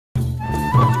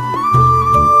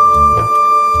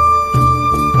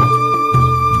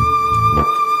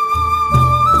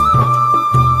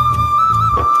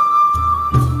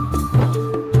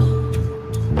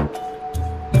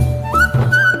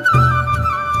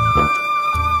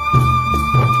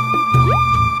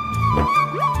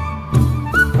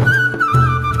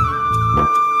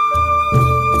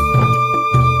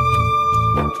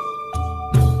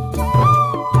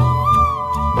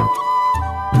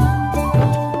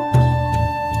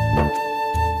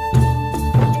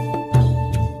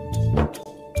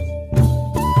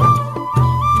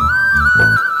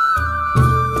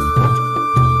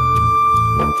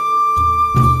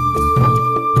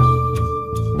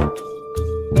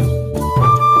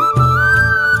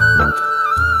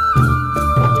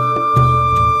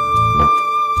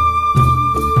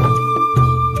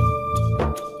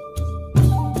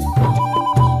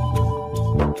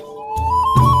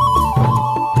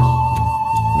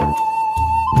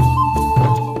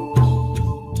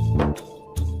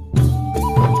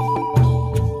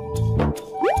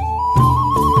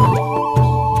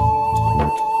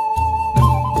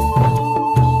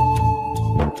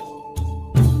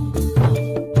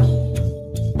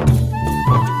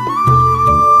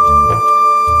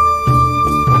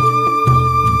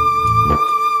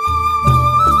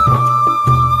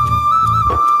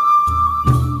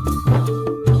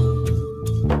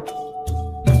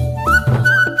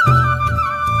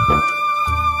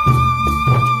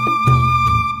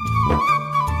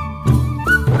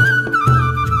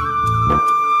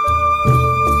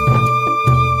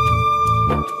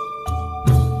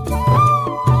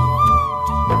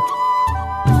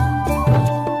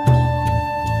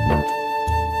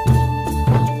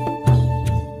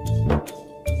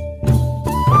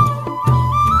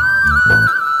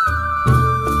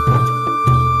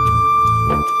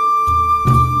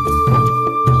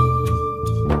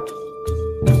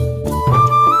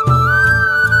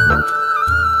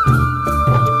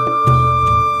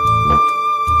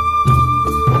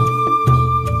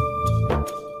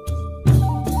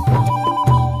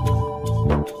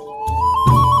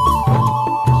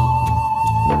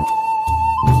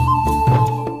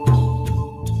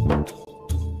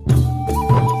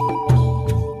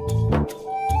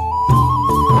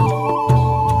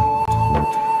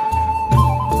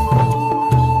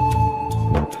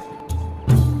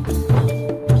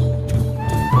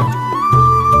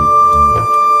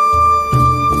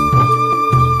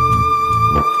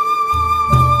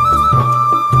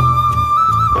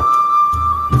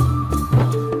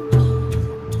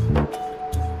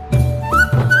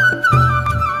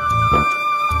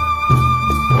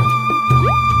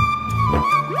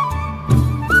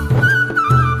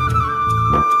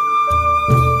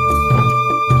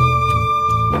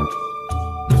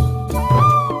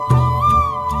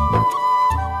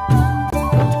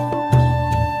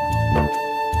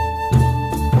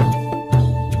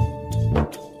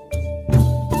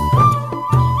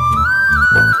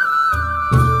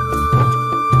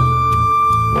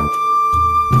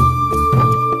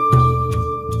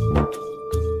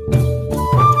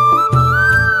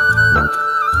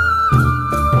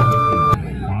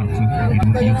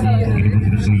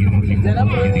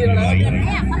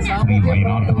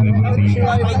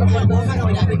ഇതുമായി ബന്ധപ്പെട്ട്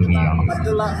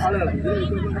മറ്റുള്ള ആളുകൾ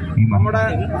നമ്മുടെ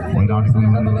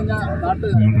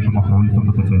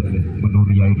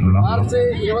മാർച്ച്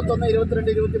 21,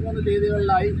 22, 23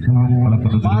 തീയതികളിലായി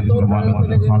ബാഥൂർ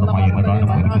ദൈവംകെട്ട്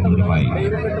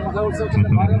മഹോത്സവത്തിന്റെ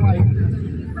ഭാഗമായി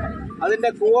അതിന്റെ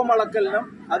കൂവമളക്കലിനും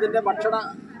അതിന്റെ ഭക്ഷണ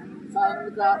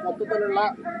സാധനങ്ങൾക്ക് മൊത്തത്തിലുള്ള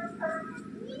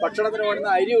ഭക്ഷണത്തിന് വേണ്ടുന്ന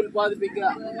അരി ഉൽപ്പാദിപ്പിക്കുക,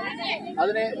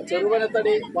 അതിനെ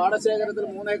ചെറുവനത്തടി പാടശേഖരത്തിൽ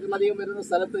 3 ഏക്കറിലധികം വരുന്ന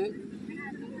സ്ഥലത്ത്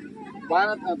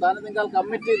തhanathinakal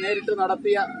കമ്മിറ്റി നേരിട്ട്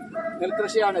നടത്തിയ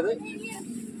നെൽകൃഷിയാണിത്.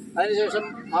 അതിനുശേഷം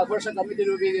ആഘോഷ കമ്മിറ്റി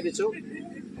രൂപീകരിച്ചു.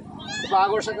 ഇപ്പോൾ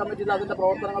ആഘോഷ കമ്മിറ്റിയിൽ അതിൻ്റെ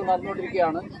പ്രവർത്തനങ്ങൾ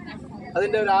നടന്നുകൊണ്ടിരിക്കുകയാണ്.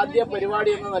 അതിൻ്റെ ഒരു ആദ്യ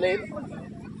പരിപാടി എന്ന നിലയിൽ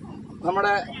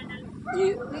നമ്മുടെ ഈ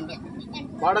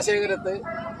പാടശേഖരത്ത്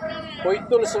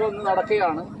കൊയ്ത്തുത്സവം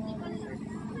നടക്കുകയാണ്.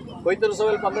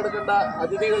 കൊയ്ത്തുത്സവത്തിൽ പങ്കെടുക്കേണ്ട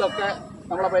അതിഥികളൊക്കെ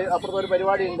നമ്മളെ അപ്പുറത്തൊരു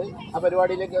പരിപാടിയുണ്ട്, ആ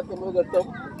പരിപാടിയിലേക്ക് എത്തും.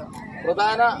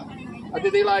 പ്രധാന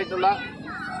അതിഥികളായിട്ടുള്ള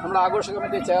നമ്മുടെ ആഘോഷ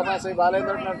കമ്മിറ്റി ചെയർമാൻ ശ്രീ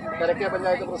ബാലേന്ദ്രൻ, തെരക്കേ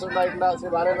പഞ്ചായത്ത് പ്രസിഡന്റായിട്ടുള്ള ശ്രീ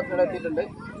ബാലേന്ദ്രൻ എത്തിയിട്ടുണ്ട്.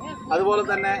 അതുപോലെ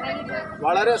തന്നെ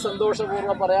വളരെ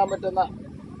സന്തോഷപൂർവ്വം പറയാൻ പറ്റുന്ന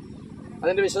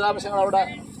അതിൻ്റെ വിശദാംശങ്ങൾ അവിടെ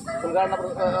ഉദ്ഘാടന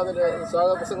അതിൻ്റെ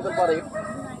സ്വാഗത പ്രസംഗത്തിൽ പറയും.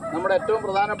 നമ്മുടെ ഏറ്റവും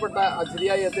പ്രധാനപ്പെട്ട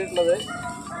അതിഥിയായി എത്തിയിട്ടുള്ളത്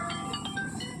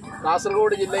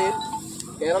കാസർഗോഡ് ജില്ലയിൽ,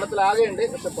 കേരളത്തിലാകെയുണ്ട്,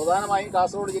 പക്ഷെ പ്രധാനമായും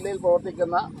കാസർഗോഡ് ജില്ലയിൽ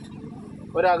പ്രവർത്തിക്കുന്ന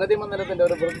ഒരു അഗതി മന്ദിരത്തിൻ്റെ,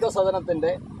 ഒരു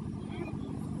വൃദ്ധസദനത്തിൻ്റെ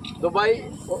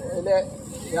ദുബായിലെ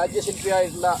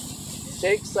രാജ്യശില്പിയായിട്ടുള്ള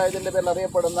ഷെയ്ഖ് സയ്യിദിൻ്റെ പേരിൽ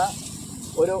അറിയപ്പെടുന്ന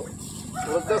ഒരു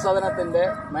വൃദ്ധസദനത്തിൻ്റെ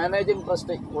മാനേജിംഗ്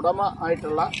ട്രസ്റ്റി ഉടമ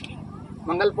ആയിട്ടുള്ള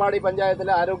മംഗൽപാടി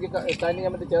പഞ്ചായത്തിലെ ആരോഗ്യ സ്റ്റാൻഡിംഗ്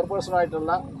കമ്മിറ്റി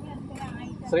ചെയർപേഴ്സണായിട്ടുള്ള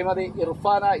ശ്രീമതി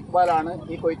ഇർഫാന ഇക്ബാലാണ്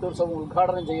ഈ കൊയ്ത്തുത്സവം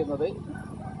ഉദ്ഘാടനം ചെയ്യുന്നത്.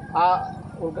 ആ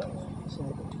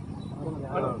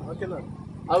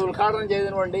ഉദ്ഘാടനം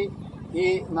ചെയ്തതിനു വേണ്ടി ഈ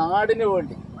നാടിനു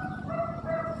വേണ്ടി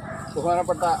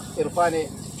ബഹുമാനപ്പെട്ട ഇർഫാനെ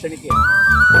ക്ഷണിക്കുക.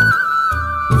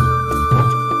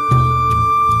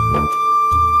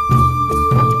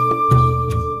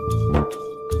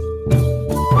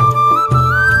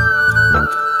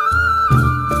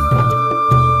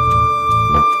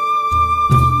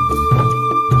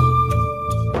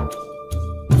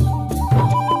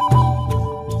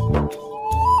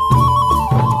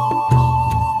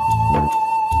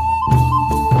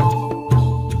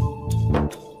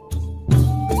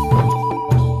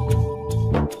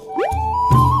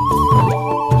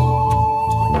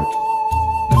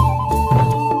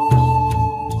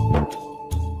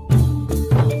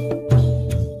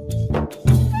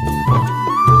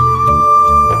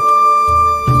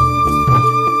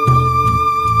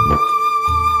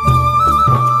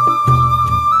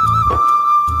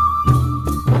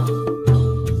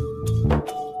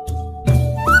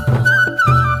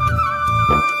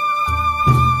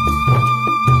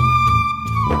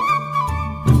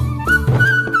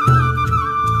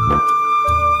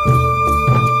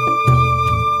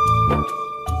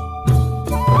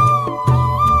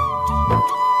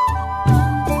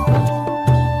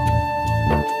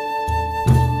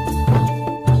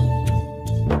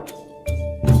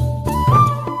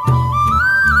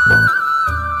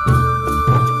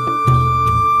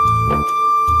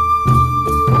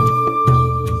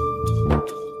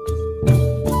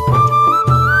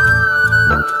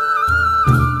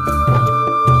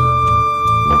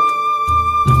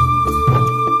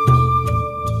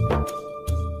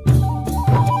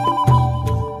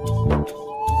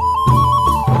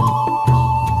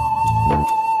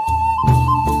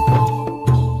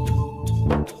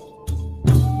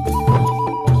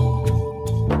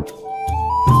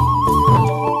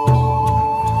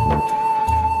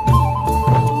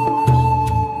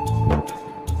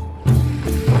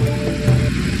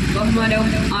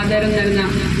 ആദരം നൽകുന്ന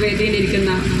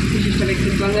വേദിയിലിരിക്കുന്ന വിശിഷ്ട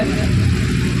വ്യക്തിത്വങ്ങൾ,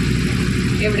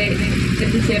 ഇവിടെ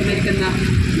എത്തിച്ചേർന്നിരിക്കുന്ന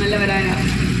നല്ലവരായ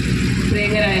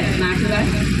പ്രിയങ്കരായ നാട്ടുകാർ,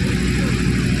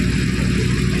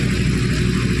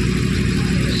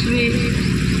 ശ്രീ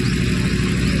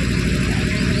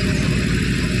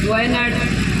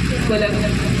vayanattukulavan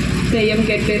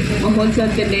theyyamkett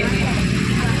മഹോത്സവത്തിൻ്റെ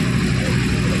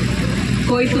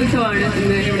കൊയ്ത്തുത്സവമാണ്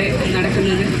ഇന്ന് ഇവിടെ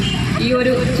നടക്കുന്നത്. ഈ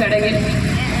ഒരു ചടങ്ങിൽ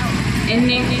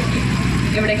എന്നെ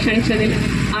ഇവിടെ ക്ഷണിച്ചതിൽ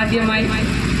ആദ്യമായി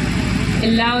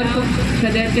എല്ലാവർക്കും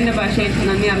ഹൃദയത്തിൻ്റെ ഭാഷയിൽ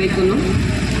നന്ദി അറിയിക്കുന്നു.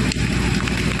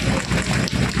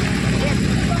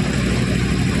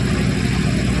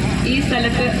 ഈ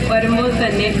സ്ഥലത്ത് വരുമ്പോൾ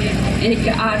തന്നെ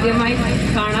എനിക്ക് ആദ്യമായി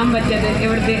കാണാൻ പറ്റിയത്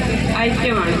ഇവിടുത്തെ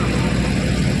ഐക്യമാണ്.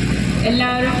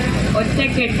 എല്ലാവരും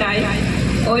ഒറ്റക്കെട്ടായി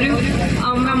ഒരു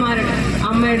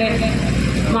അമ്മയുടെ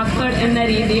മക്കൾ എന്ന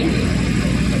രീതിയിൽ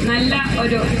നല്ല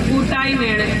ഒരു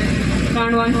കൂട്ടായ്മയാണ്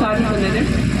കാണുവാൻ സാധിക്കുന്നത്.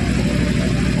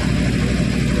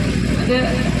 അത്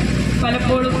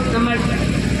പലപ്പോഴും നമ്മൾ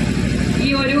ഈ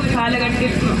ഒരു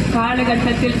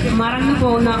കാലഘട്ടത്തിൽ മറന്നു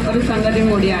പോകുന്ന ഒരു സംഗതി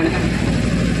കൂടിയാണ്.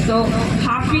 So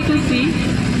happy to see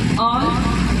all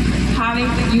having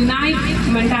unite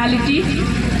mentality,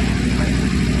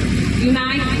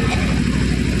 unite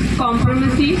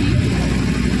compromise.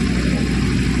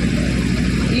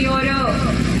 ഈ ഒരു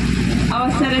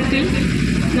അവസരത്തിൽ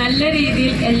നല്ല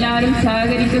രീതിയിൽ എല്ലാവരും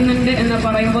സഹകരിക്കുന്നുണ്ട് എന്ന്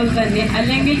പറയുമ്പോൾ തന്നെ,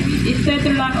 അല്ലെങ്കിൽ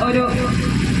ഇത്തരത്തിലുള്ള ഒരു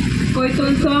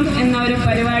കൊയ്ത്തുത്സവം എന്ന ഒരു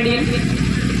പരിപാടിയിൽ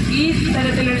ഈ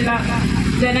തരത്തിലുള്ള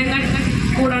ജനങ്ങൾ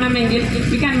കൂടണമെങ്കിൽ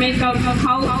we can make out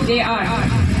how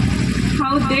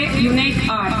they unite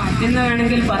are എന്ന്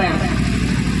വേണമെങ്കിൽ പറയാം.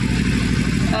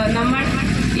 നമ്മൾ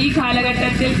ഈ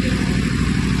കാലഘട്ടത്തിൽ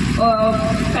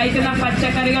കഴിക്കുന്ന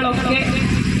പച്ചക്കറികളൊക്കെ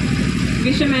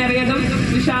വിഷമേറിയതും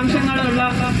വിഷാംശങ്ങളുള്ള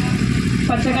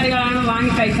പച്ചക്കറികളാണ്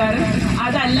വാങ്ങി കഴിക്കാറ്.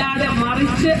 അതല്ലാതെ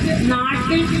മറിച്ച്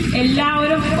നാട്ടിൽ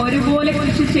എല്ലാവരും ഒരുപോലെ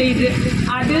കൃഷി ചെയ്ത്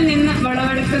അതിൽ നിന്ന്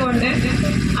വിളവെടുത്തുകൊണ്ട്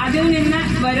അതിൽ നിന്ന്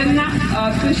വരുന്ന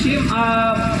കൃഷിയും,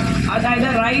 അതായത്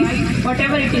rice,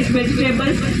 whatever it is,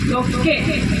 vegetables ഒക്കെ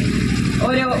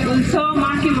ഒരു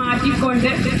ഉത്സവമാക്കി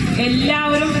മാറ്റിക്കൊണ്ട്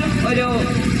എല്ലാവരും ഒരു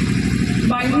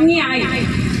ഭംഗിയായി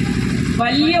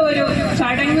വലിയ ഒരു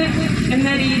ചടങ്ങ് എന്ന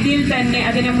രീതിയിൽ തന്നെ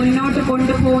അതിനെ മുന്നോട്ട്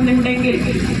കൊണ്ടുപോകുന്നുണ്ടെങ്കിൽ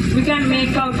we can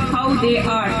make out how they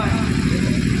are.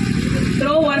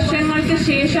 എത്രയോ വർഷങ്ങൾക്ക്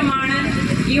ശേഷമാണ്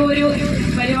ഈ ഒരു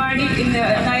പരിപാടി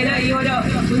അതായത് ഈ ഒരു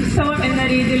ഉത്സവം എന്ന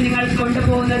രീതിയിൽ നിങ്ങൾ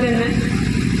കൊണ്ടുപോകുന്നതെന്ന്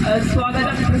സ്വാഗത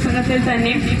പ്രസംഗത്തിൽ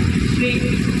തന്നെ ശ്രീ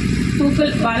പൂക്കൽ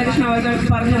ബാലകൃഷ്ണൻ അവർ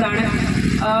പറഞ്ഞതാണ്.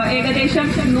 ഏകദേശം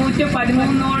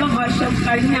 113 വർഷം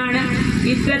കഴിഞ്ഞാണ്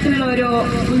ഇത്തരത്തിലുള്ള ഒരു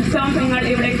ഉത്സവം നിങ്ങൾ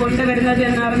ഇവിടെ കൊണ്ടുവരുന്നത്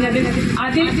എന്നറിഞ്ഞത്.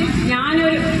 അതിൽ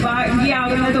ഞാനൊരു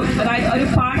ഭാഗ്യയാകുന്നതും, അതായത് ഒരു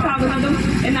പാട്ടാകുന്നതും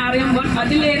എന്നറിയുമ്പോൾ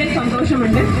അതിലേറെ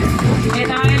സന്തോഷമുണ്ട്.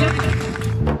 ഏതായാലും